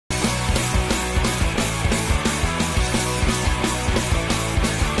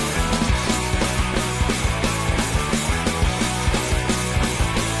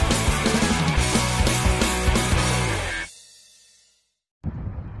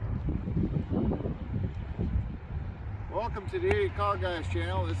Welcome to the Idiot Car Guys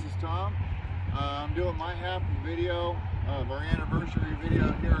channel. This is Tom. I'm doing my half of the video of our anniversary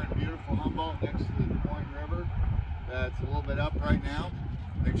video here in beautiful Humboldt next to the Des Moines River. That's a little bit up right now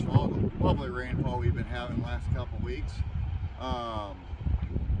thanks to all the lovely rainfall we've been having the last couple weeks.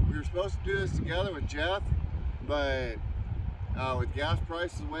 We were supposed to do this together with Jeff, but with gas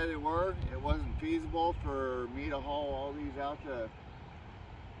prices the way they were, it wasn't feasible for me to haul all these out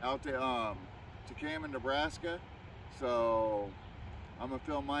to Kama, Nebraska. So I'm gonna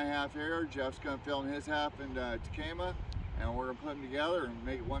film my half here. Jeff's gonna film his half in Kama, and we're gonna put them together and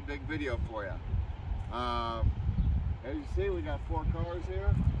make one big video for you. As you see, we got 4 cars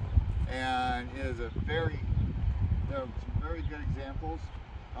here, and it is there are some very good examples.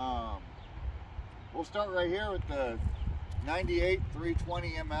 We'll start right here with the 98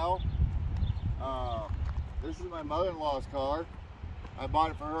 320 ML. This is my mother-in-law's car. I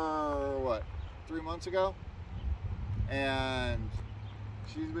bought it for her, what, 3 months ago? And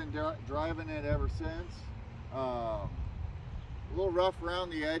she's been driving it ever since. A little rough around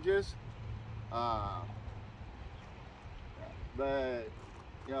the edges, but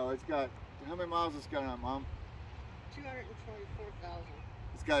you know, it's got, how many miles it's got on it, Mom? 224,000.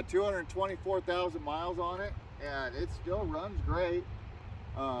 It's got 224,000 miles on it, and it still runs great.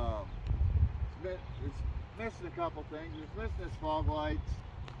 It's missing a couple things. It's missing its fog lights.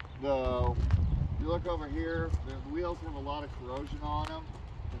 You look over here, the wheels have a lot of corrosion on them.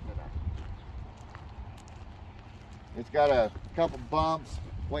 It's got a couple bumps.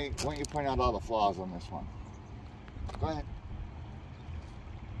 Why don't you point out all the flaws on this one? Go ahead.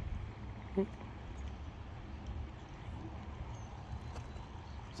 So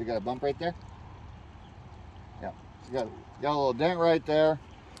you got a bump right there? Yeah. So you got a little dent right there.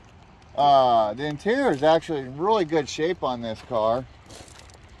 The interior is actually in really good shape on this car.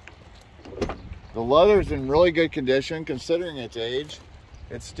 The leather's in really good condition considering its age.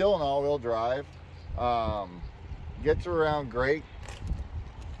 It's still an all-wheel drive. Gets around great.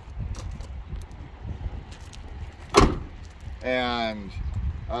 And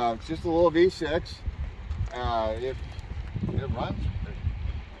it's just a little V6. It runs.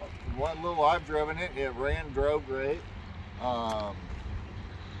 One little I've driven it. It drove great.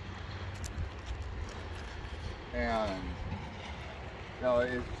 And you know,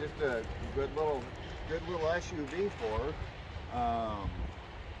 it's just a good little SUV for her.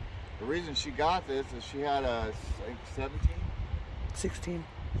 The reason she got this is she had a 16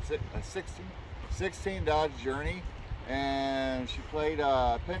 Dodge Journey, and she played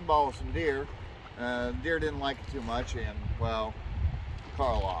pinball with some deer. Deer didn't like it too much, and well, the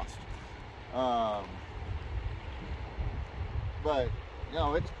car lost. But you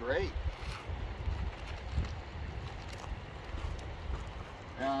know, it's great.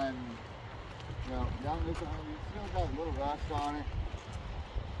 And you know, down this one, you still got a little rust on it.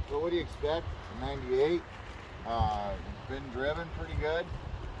 But what do you expect? A 98. It's been driven pretty good.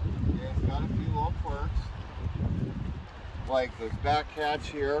 It's got a few little quirks, like this back hatch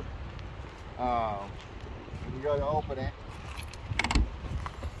here. You got to open it.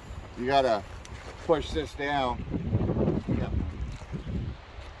 You got to push this down. Yep.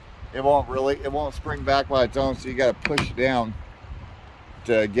 It won't spring back by its own, so you got to push it down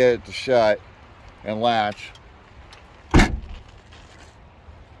to get it to shut and latch.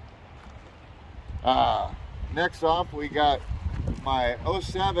 Next off, we got my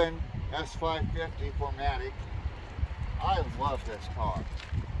 07 S550 4MATIC. I love this car.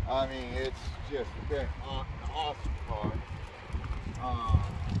 I mean, it's just an awesome car.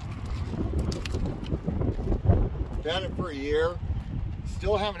 Had it for a year.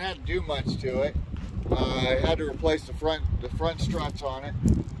 Still haven't had to do much to it. I had to replace the front struts on it,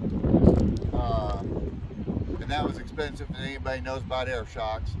 and that was expensive. And anybody knows about air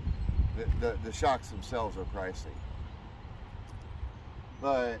shocks. The shocks themselves are pricey,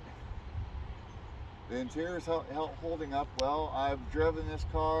 but the interior is holding up well. I've driven this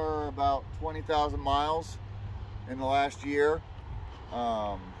car about 20,000 miles in the last year.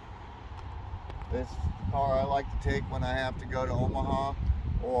 This car I like to take when I have to go to Omaha,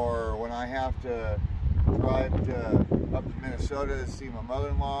 or when I have to drive up to Minnesota to see my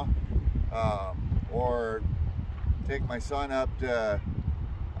mother-in-law, or take my son up to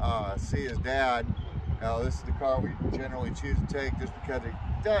see his dad. Now, this is the car we generally choose to take just because it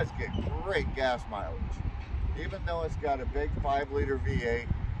does get great gas mileage. Even though it's got a big 5-liter V8,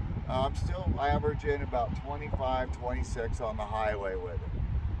 I'm still averaging about 25, 26 on the highway with it.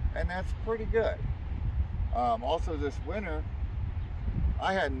 And that's pretty good. Also, this winter,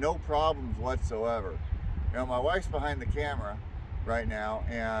 I had no problems whatsoever. You know, my wife's behind the camera right now,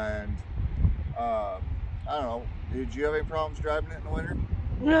 and I don't know. Did you have any problems driving it in the winter?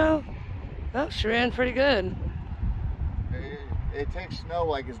 No. Oh, she ran pretty good. It takes snow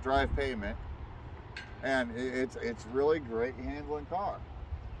like it's dry pavement, and it's really great handling car.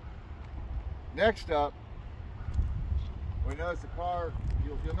 Next up, we notice the car.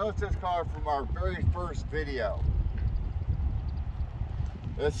 You'll notice this car from our very first video.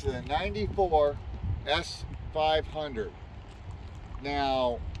 This is a '94 S500.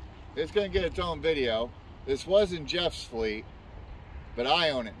 Now, it's going to get its own video. This was in Jeff's fleet, but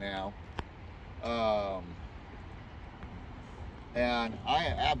I own it now. And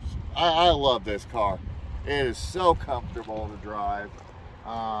I love this car. It is so comfortable to drive.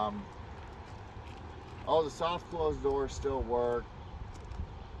 All the soft closed doors still work.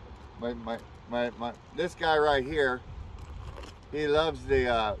 This guy right here, he loves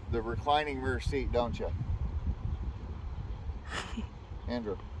the reclining rear seat, don't you?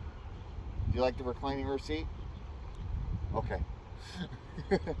 Andrew, do you like the reclining rear seat? Okay.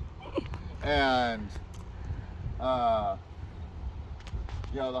 And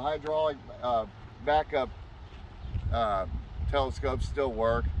you know, the hydraulic backup telescopes still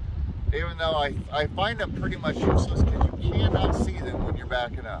work, even though I find them pretty much useless because you cannot see them when you're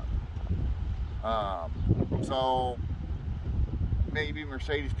backing up. So maybe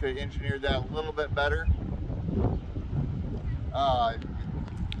Mercedes could have engineered that a little bit better.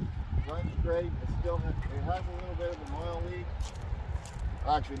 Runs great. It has a little bit of an oil leak.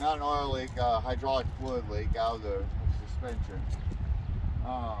 Actually, not an oil leak, hydraulic fluid leak out of the suspension.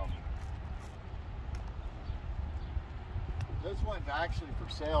 This one's actually for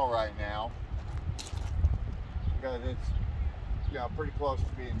sale right now because it's, you know, pretty close to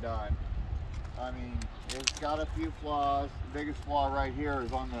being done. I mean, it's got a few flaws. The biggest flaw right here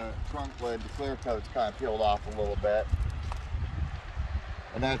is on the trunk lid. The clear coat's kind of peeled off a little bit,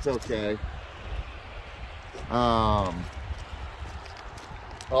 and that's okay. All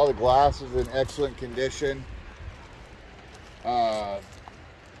the glass is in excellent condition.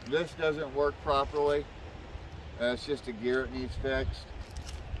 This doesn't work properly. It's just a gear that needs fixed,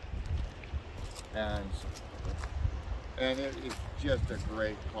 and it is just a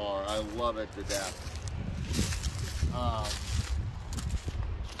great car. I love it to death.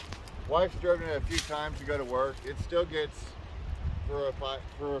 Wife's driven it a few times to go to work. It still gets, for a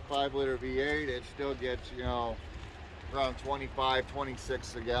 5-liter V8, it still gets, you know, around 25,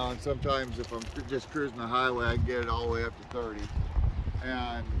 26 a gallon. Sometimes if I'm just cruising the highway, I can get it all the way up to 30.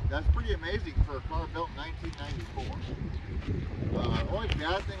 And that's pretty amazing for a car built in 1994. The only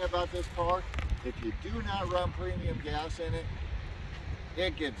bad thing about this car, if you do not run premium gas in it,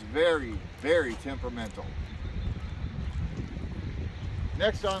 it gets very, very temperamental.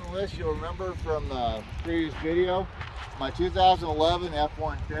 Next on the list, you'll remember from the previous video, my 2011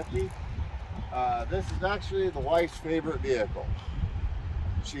 F-150. This is actually the wife's favorite vehicle.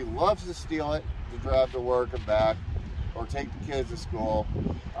 She loves to steal it to drive to work and back, or take the kids to school.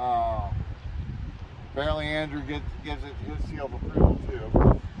 Apparently Andrew gives it his seal of approval too.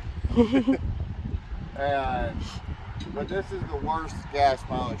 But this is the worst gas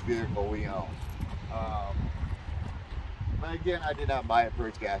mileage vehicle we own. But again, I did not buy it for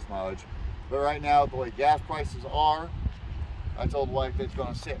its gas mileage. But right now, the way gas prices are, I told the wife it's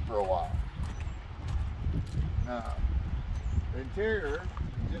going to sit for a while. The interior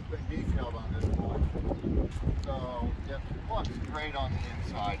has just been detailed on this one. So it looks great on the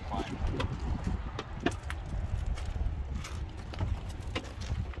inside finally.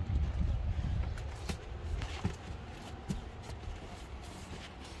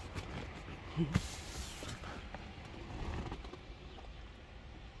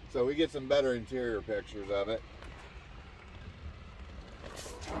 So we get some better interior pictures of it.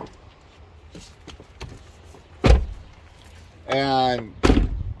 And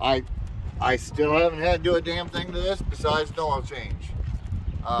I still haven't had to do a damn thing to this besides no oil change.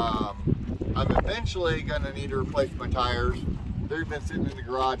 I'm eventually going to need to replace my tires. They've been sitting in the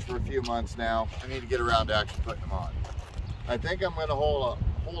garage for a few months now. I need to get around to actually putting them on. I think I'm going to hold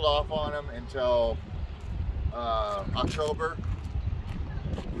off on them until October,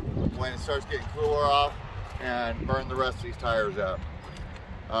 when it starts getting cooler off, and burn the rest of these tires up.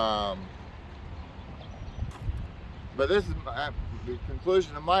 But this is the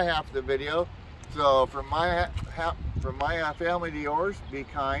conclusion of my half of the video. So from my family to yours, be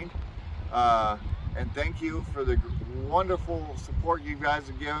kind, and thank you for the wonderful support you guys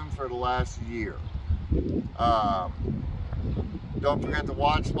have given for the last year. Don't forget to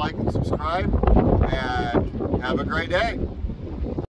watch, like, and subscribe, and have a great day.